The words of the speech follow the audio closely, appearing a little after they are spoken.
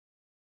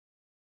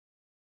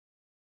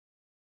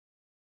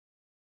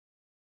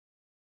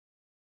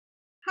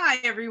Hi,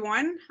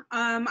 everyone.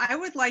 I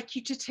would like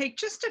you to take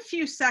just a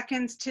few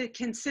seconds to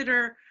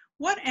consider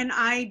what an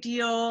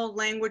ideal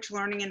language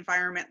learning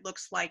environment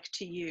looks like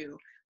to you.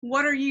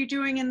 What are you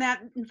doing in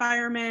that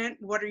environment?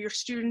 What are your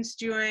students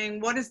doing?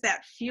 What does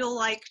that feel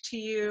like to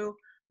you?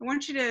 I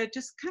want you to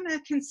just kind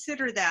of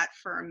consider that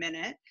for a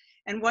minute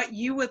and what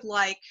you would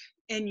like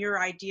in your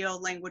ideal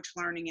language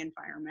learning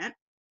environment.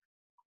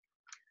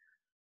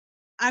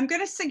 I'm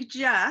going to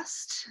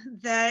suggest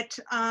that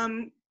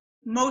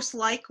most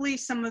likely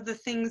some of the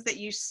things that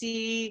you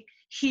see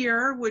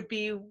here would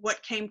be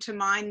what came to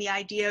mind, the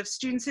idea of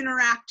students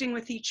interacting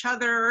with each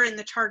other in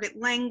the target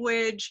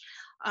language.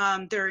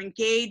 They're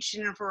engaged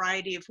in a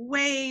variety of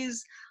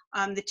ways.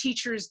 The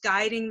teacher's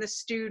guiding the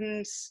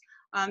students.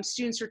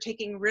 Students are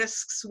taking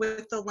risks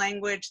with the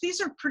language. These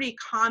are pretty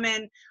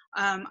common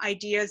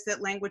ideas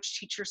that language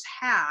teachers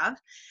have.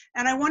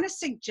 And I want to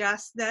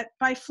suggest that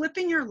by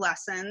flipping your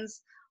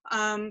lessons,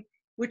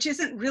 which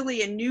isn't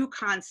really a new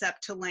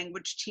concept to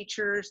language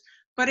teachers,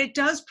 but it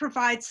does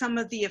provide some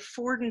of the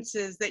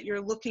affordances that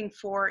you're looking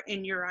for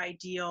in your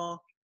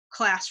ideal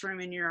classroom,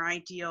 in your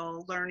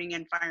ideal learning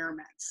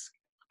environments.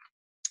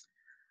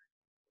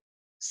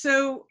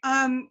 So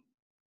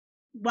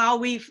while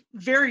we've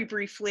very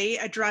briefly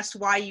addressed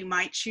why you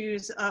might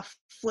choose a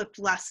flipped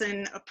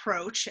lesson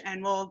approach,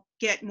 and we'll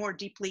get more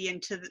deeply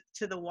into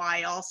the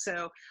why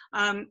also,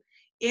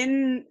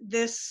 in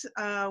this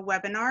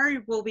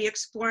webinar, we'll be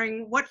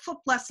exploring what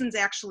flipped lessons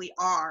actually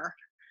are,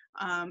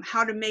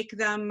 how to make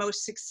them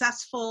most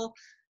successful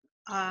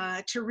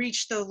to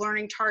reach the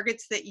learning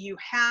targets that you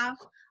have.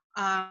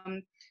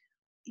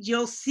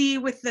 You'll see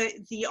with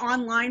the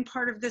online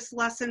part of this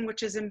lesson,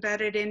 which is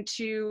embedded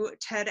into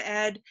TED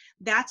Ed,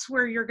 that's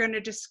where you're going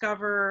to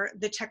discover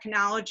the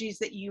technologies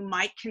that you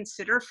might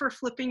consider for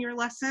flipping your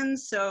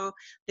lessons. So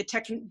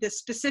the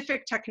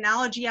specific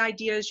technology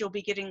ideas you'll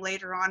be getting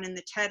later on in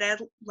the TED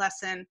Ed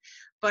lesson.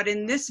 But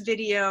in this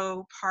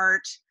video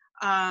part,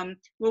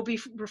 we'll be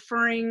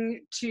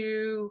referring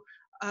to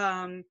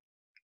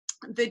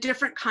the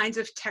different kinds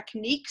of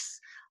techniques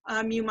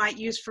you might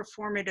use for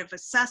formative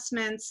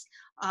assessments,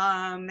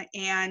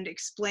 and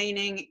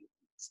explaining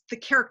the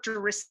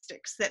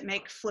characteristics that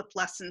make flipped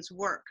lessons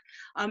work.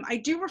 I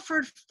do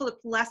refer to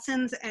flipped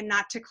lessons and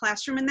not to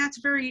classroom, and that's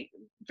very,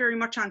 very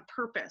much on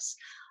purpose.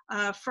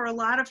 For a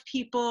lot of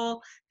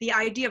people, the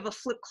idea of a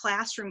flipped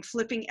classroom,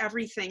 flipping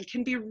everything,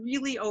 can be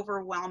really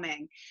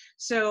overwhelming.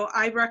 So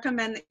I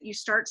recommend that you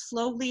start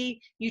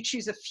slowly, you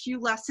choose a few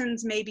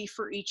lessons maybe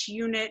for each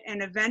unit,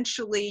 and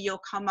eventually you'll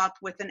come up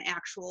with an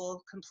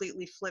actual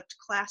completely flipped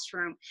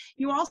classroom.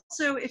 You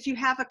also, if you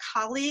have a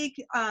colleague,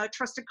 a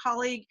trusted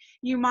colleague,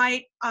 you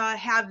might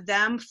have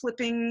them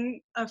flipping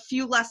a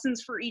few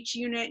lessons for each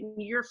unit, and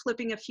you're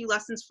flipping a few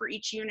lessons for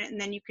each unit, and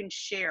then you can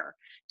share,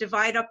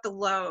 divide up the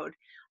load.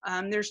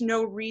 There's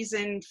no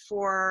reason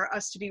for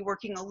us to be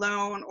working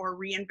alone or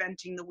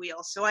reinventing the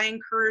wheel. So I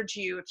encourage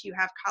you, if you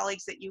have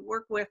colleagues that you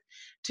work with,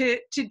 to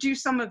do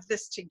some of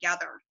this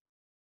together.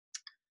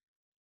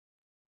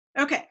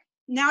 Okay,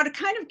 now to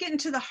kind of get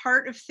into the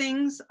heart of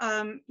things,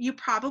 you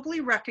probably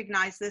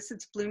recognize this.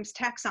 It's Bloom's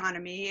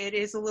taxonomy. It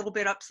is a little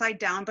bit upside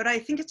down, but I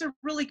think it's a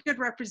really good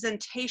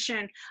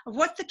representation of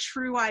what the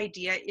true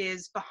idea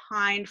is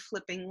behind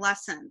flipping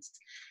lessons.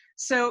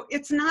 So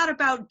it's not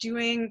about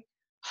doing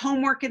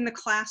homework in the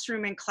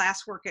classroom and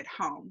classwork at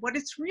home. What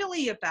it's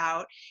really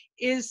about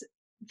is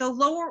the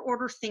lower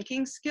order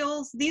thinking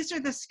skills. These are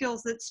the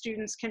skills that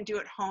students can do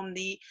at home,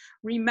 the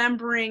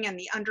remembering and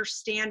the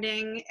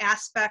understanding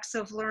aspects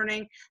of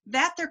learning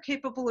that they're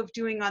capable of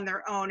doing on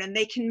their own. And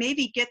they can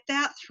maybe get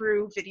that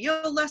through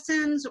video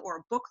lessons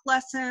or book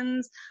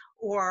lessons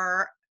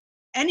or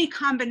any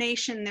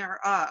combination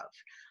thereof.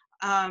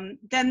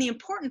 Then the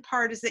important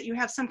part is that you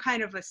have some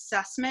kind of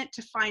assessment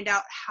to find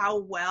out how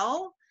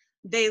well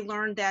they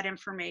learned that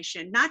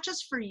information, not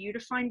just for you to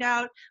find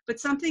out,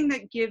 but something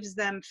that gives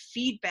them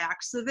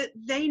feedback so that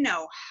they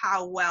know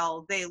how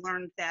well they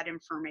learned that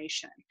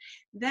information.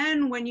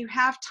 Then when you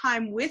have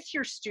time with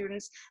your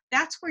students,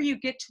 that's where you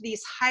get to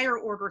these higher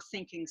order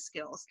thinking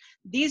skills.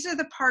 These are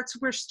the parts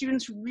where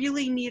students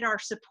really need our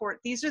support.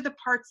 These are the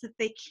parts that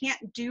they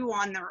can't do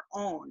on their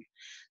own.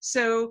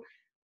 So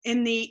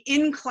in the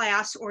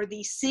in-class or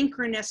the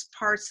synchronous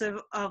parts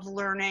of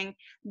learning,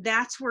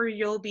 that's where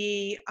you'll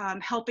be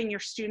helping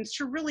your students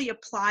to really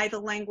apply the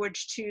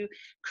language, to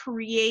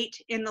create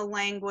in the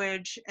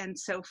language, and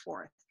so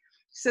forth.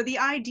 So the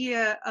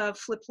idea of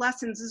flipped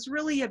lessons is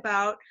really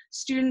about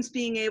students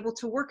being able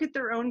to work at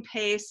their own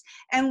pace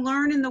and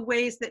learn in the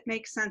ways that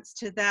make sense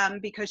to them,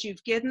 because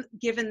you've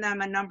given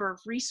them a number of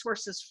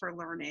resources for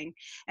learning,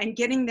 and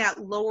getting that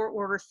lower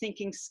order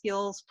thinking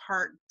skills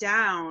part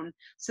down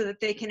so that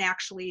they can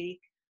actually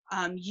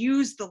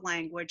use the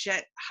language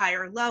at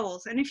higher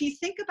levels. And if you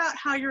think about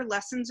how your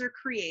lessons are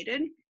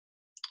created,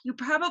 you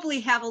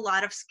probably have a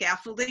lot of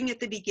scaffolding at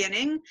the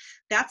beginning.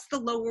 That's the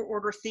lower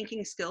order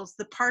thinking skills,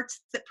 the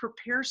parts that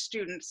prepare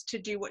students to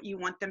do what you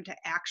want them to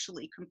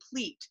actually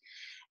complete.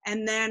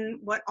 And then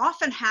what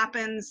often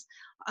happens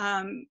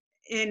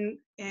in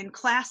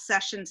class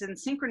sessions and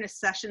synchronous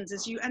sessions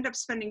is you end up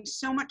spending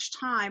so much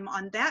time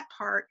on that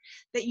part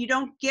that you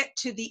don't get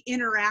to the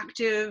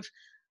interactive,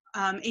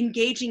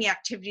 engaging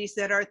activities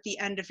that are at the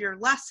end of your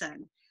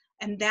lesson.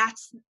 And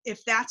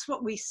if that's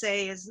what we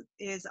say is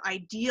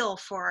ideal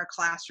for our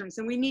classrooms,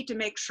 then we need to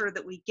make sure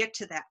that we get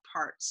to that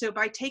part. So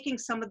by taking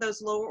some of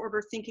those lower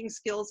order thinking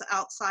skills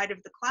outside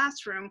of the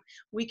classroom,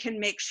 we can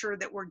make sure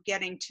that we're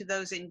getting to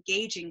those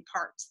engaging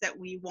parts that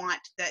we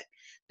want, that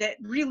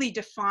really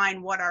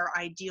define what our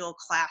ideal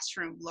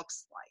classroom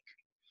looks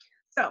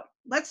like. So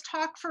let's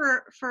talk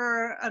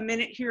for a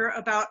minute here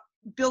about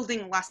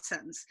building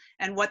lessons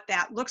and what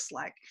that looks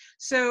like.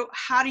 So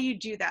how do you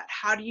do that?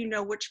 How do you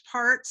know which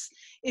parts?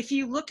 If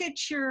you look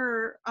at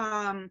your,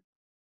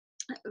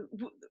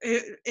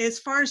 as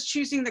far as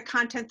choosing the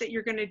content that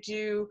you're going to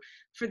do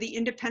for the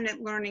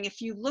independent learning, if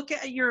you look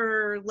at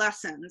your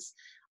lessons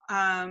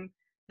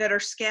that are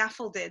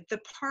scaffolded,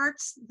 the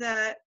parts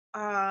that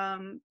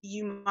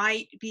you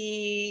might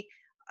be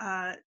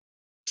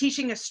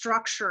teaching a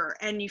structure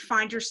and you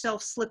find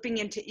yourself slipping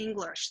into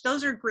English,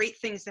 those are great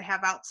things to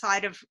have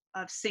outside of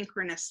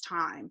synchronous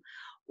time.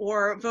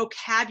 Or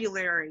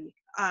vocabulary,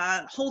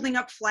 holding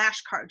up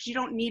flashcards. You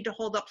don't need to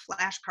hold up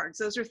flashcards.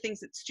 Those are things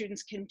that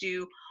students can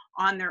do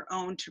on their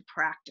own to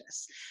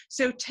practice.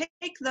 So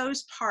take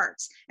those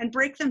parts and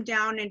break them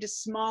down into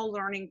small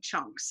learning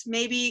chunks,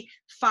 maybe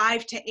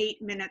 5 to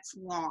 8 minutes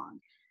long.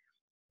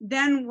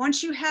 Then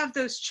once you have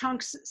those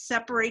chunks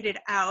separated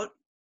out,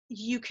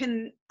 you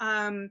can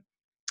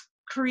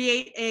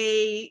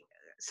create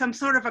some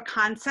sort of a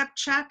concept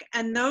check,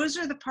 and those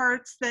are the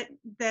parts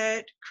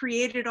that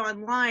created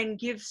online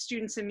give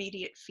students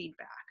immediate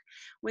feedback.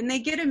 When they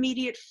get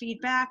immediate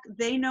feedback,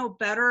 they know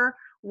better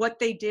what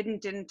they did and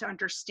didn't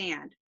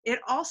understand. It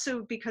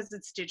also, because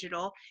it's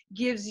digital,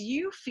 gives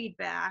you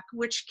feedback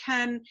which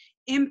can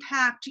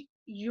impact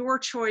your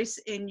choice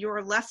in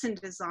your lesson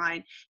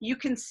design. You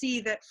can see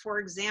that, for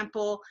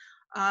example,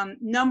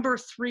 number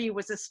 3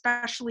 was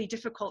especially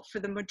difficult for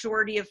the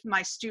majority of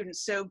my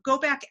students. So go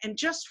back and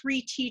just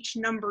reteach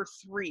number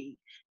 3.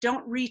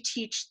 Don't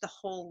reteach the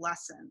whole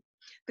lesson.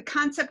 The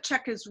concept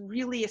check is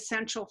really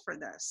essential for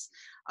this.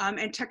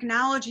 And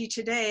technology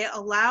today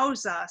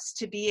allows us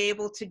to be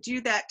able to do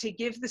that, to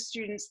give the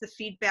students the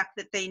feedback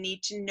that they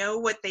need to know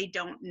what they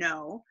don't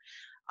know,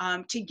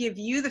 to give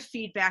you the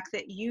feedback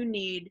that you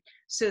need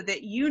so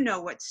that you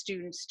know what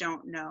students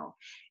don't know.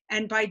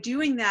 And by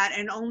doing that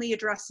and only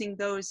addressing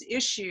those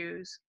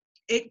issues,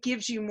 it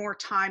gives you more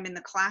time in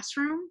the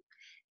classroom,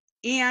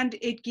 and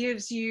it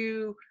gives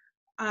you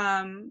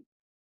the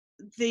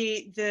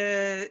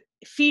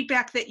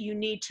feedback that you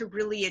need to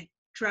really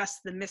address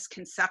the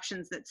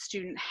misconceptions that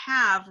students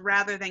have,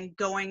 rather than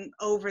going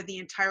over the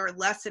entire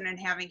lesson and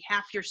having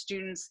half your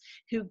students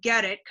who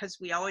get it, because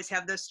we always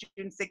have those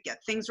students that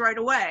get things right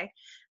away.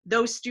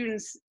 Those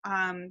students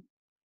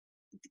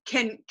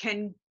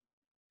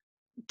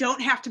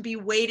don't have to be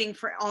waiting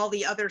for all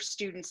the other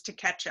students to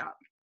catch up.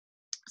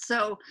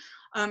 So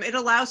it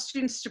allows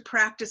students to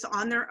practice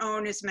on their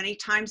own as many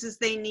times as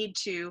they need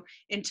to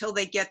until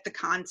they get the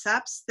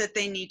concepts that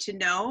they need to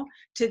know,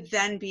 to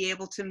then be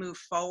able to move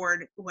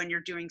forward when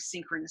you're doing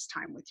synchronous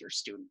time with your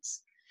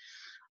students.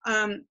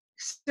 So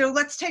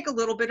let's take a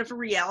little bit of a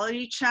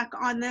reality check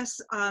on this.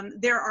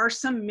 There are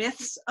some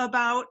myths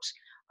about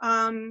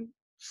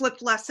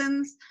flipped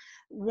lessons.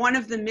 One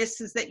of the myths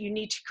is that you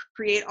need to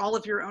create all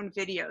of your own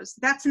videos.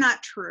 That's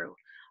not true.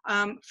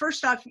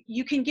 First off,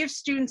 you can give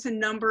students a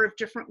number of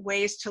different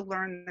ways to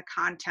learn the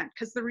content,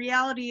 because the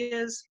reality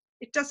is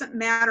it doesn't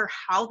matter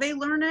how they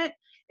learn it,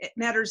 it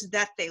matters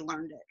that they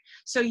learned it.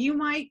 So you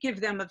might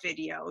give them a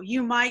video,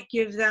 you might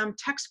give them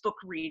textbook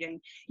reading,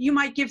 you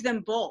might give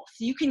them both.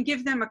 You can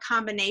give them a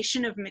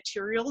combination of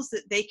materials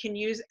that they can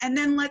use, and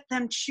then let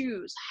them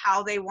choose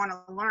how they want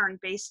to learn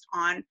based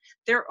on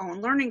their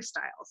own learning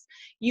styles.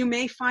 You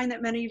may find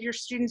that many of your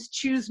students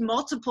choose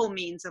multiple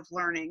means of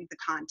learning the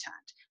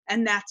content,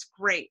 and that's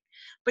great.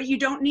 But you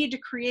don't need to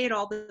create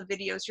all the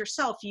videos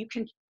yourself. You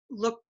can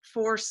look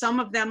for some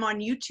of them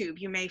on YouTube.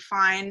 You may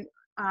find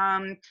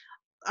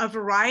a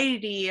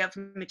variety of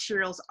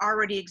materials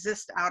already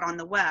exist out on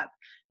the web.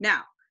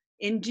 Now,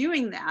 in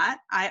doing that,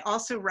 I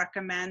also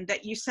recommend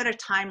that you set a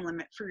time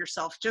limit for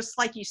yourself, just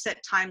like you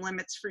set time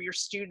limits for your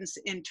students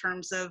in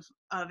terms of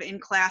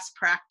in-class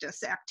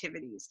practice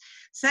activities.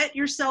 Set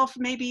yourself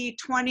maybe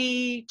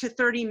 20 to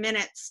 30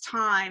 minutes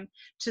time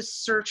to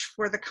search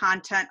for the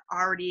content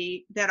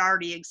that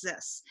already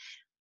exists.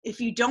 If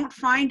you don't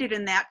find it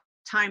in that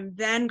time,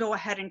 then go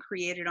ahead and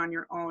create it on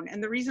your own.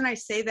 And the reason I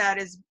say that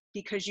is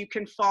because you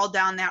can fall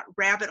down that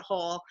rabbit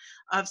hole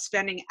of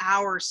spending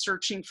hours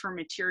searching for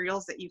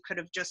materials that you could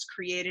have just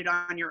created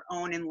on your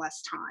own in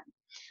less time.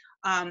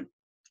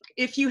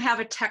 If you have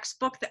a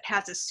textbook that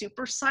has a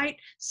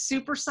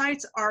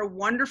supersites are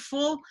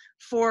wonderful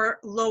for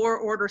lower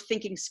order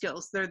thinking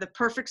skills. They're the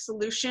perfect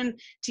solution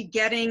to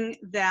getting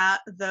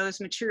those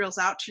materials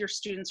out to your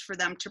students for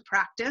them to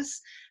practice,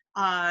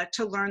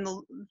 to learn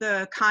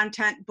the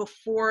content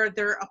before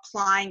they're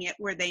applying it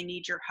where they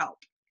need your help.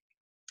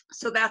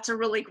 So that's a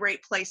really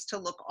great place to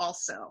look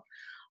also.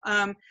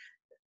 Um,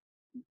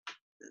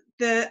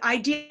 the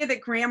idea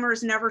that grammar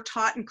is never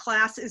taught in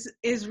class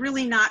is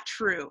really not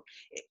true.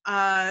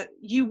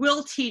 You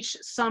will teach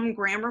some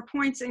grammar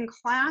points in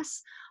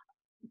class,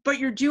 but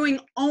you're doing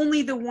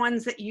only the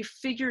ones that you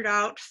figured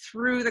out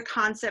through the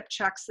concept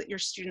checks that your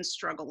students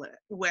struggle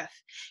with.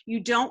 You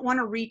don't want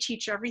to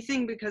reteach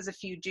everything, because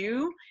if you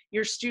do,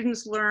 your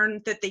students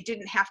learn that they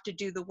didn't have to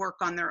do the work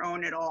on their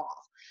own at all.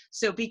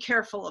 So be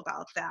careful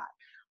about that.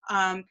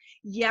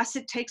 Yes,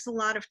 it takes a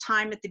lot of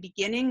time at the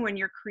beginning when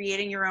you're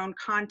creating your own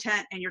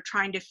content and you're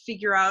trying to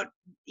figure out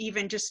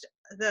even just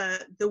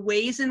the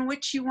ways in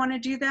which you want to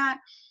do that,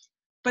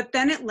 but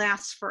then it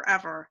lasts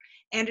forever.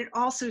 And it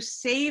also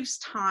saves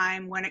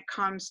time when it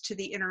comes to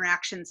the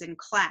interactions in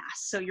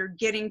class. So you're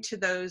getting to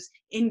those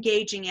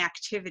engaging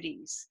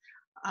activities,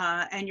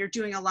 and you're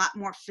doing a lot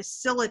more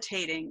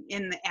facilitating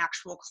in the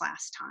actual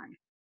class time.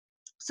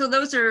 So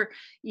those are,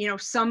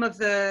 some of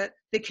the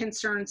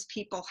concerns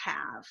people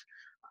have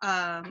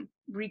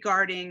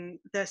regarding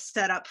the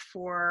setup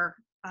for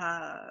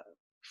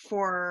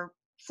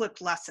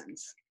flipped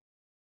lessons.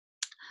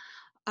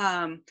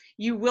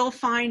 You will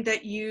find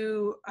that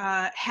you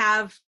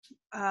have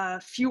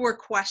fewer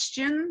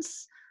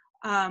questions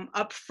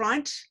up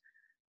front.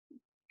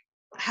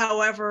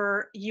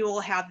 However, you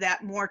will have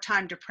that more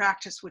time to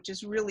practice, which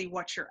is really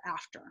what you're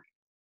after.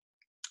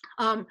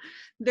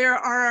 There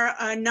are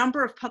a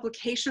number of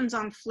publications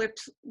on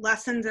flipped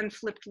lessons and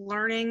flipped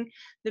learning.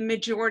 The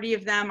majority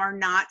of them are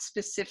not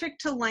specific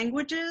to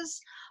languages.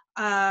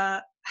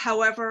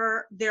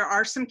 However, there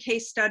are some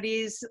case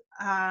studies,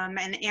 and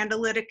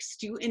analytics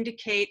do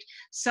indicate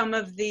some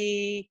of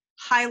the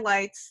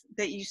highlights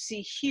that you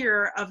see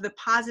here of the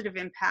positive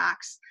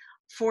impacts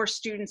for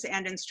students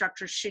and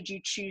instructors should you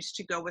choose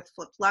to go with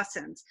flipped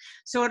lessons.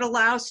 So it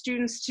allows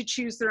students to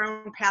choose their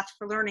own path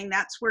for learning.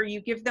 That's where you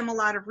give them a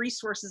lot of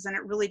resources, and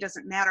it really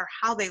doesn't matter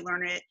how they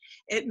learn it.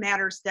 It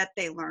matters that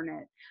they learn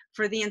it.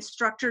 For the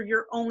instructor,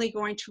 you're only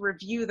going to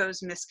review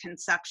those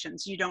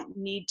misconceptions. You don't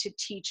need to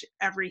teach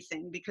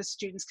everything, because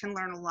students can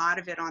learn a lot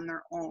of it on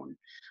their own.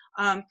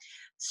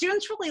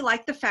 Students really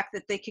like the fact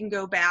that they can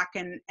go back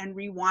and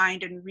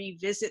rewind and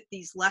revisit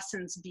these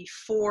lessons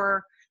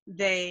before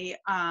they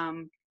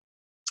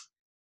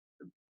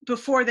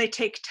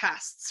take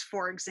tests,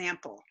 for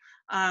example.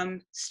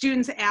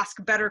 Students ask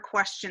better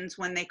questions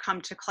when they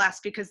come to class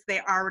because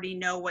they already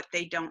know what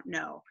they don't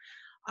know.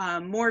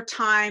 More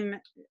time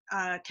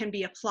can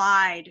be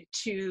applied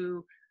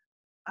to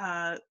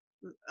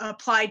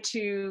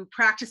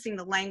practicing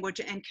the language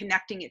and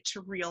connecting it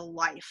to real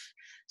life.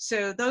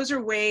 So those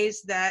are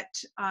ways that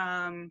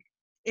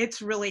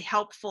it's really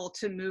helpful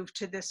to move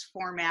to this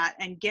format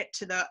and get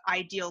to the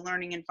ideal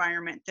learning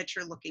environment that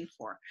you're looking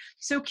for.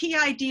 So key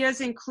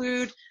ideas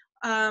include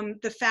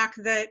the fact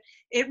that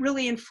it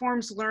really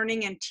informs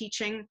learning and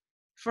teaching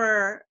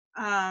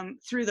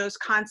through those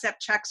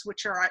concept checks,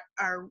 which are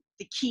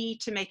the key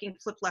to making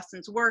flipped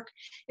lessons work.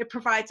 It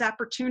provides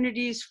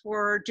opportunities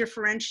for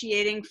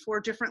differentiating for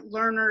different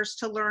learners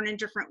to learn in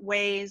different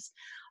ways.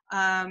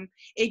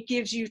 It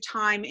gives you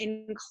time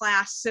in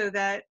class so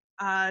that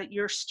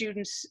your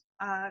students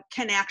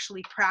can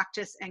actually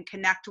practice and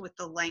connect with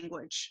the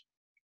language.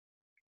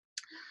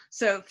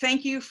 So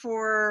thank you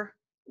for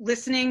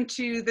listening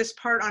to this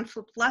part on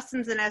flipped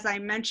lessons. And as I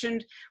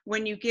mentioned,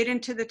 when you get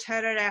into the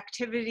TED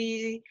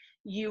activity,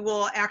 you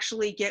will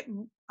actually get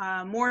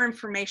more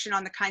information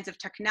on the kinds of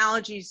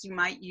technologies you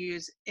might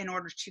use in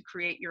order to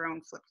create your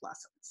own flipped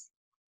lessons.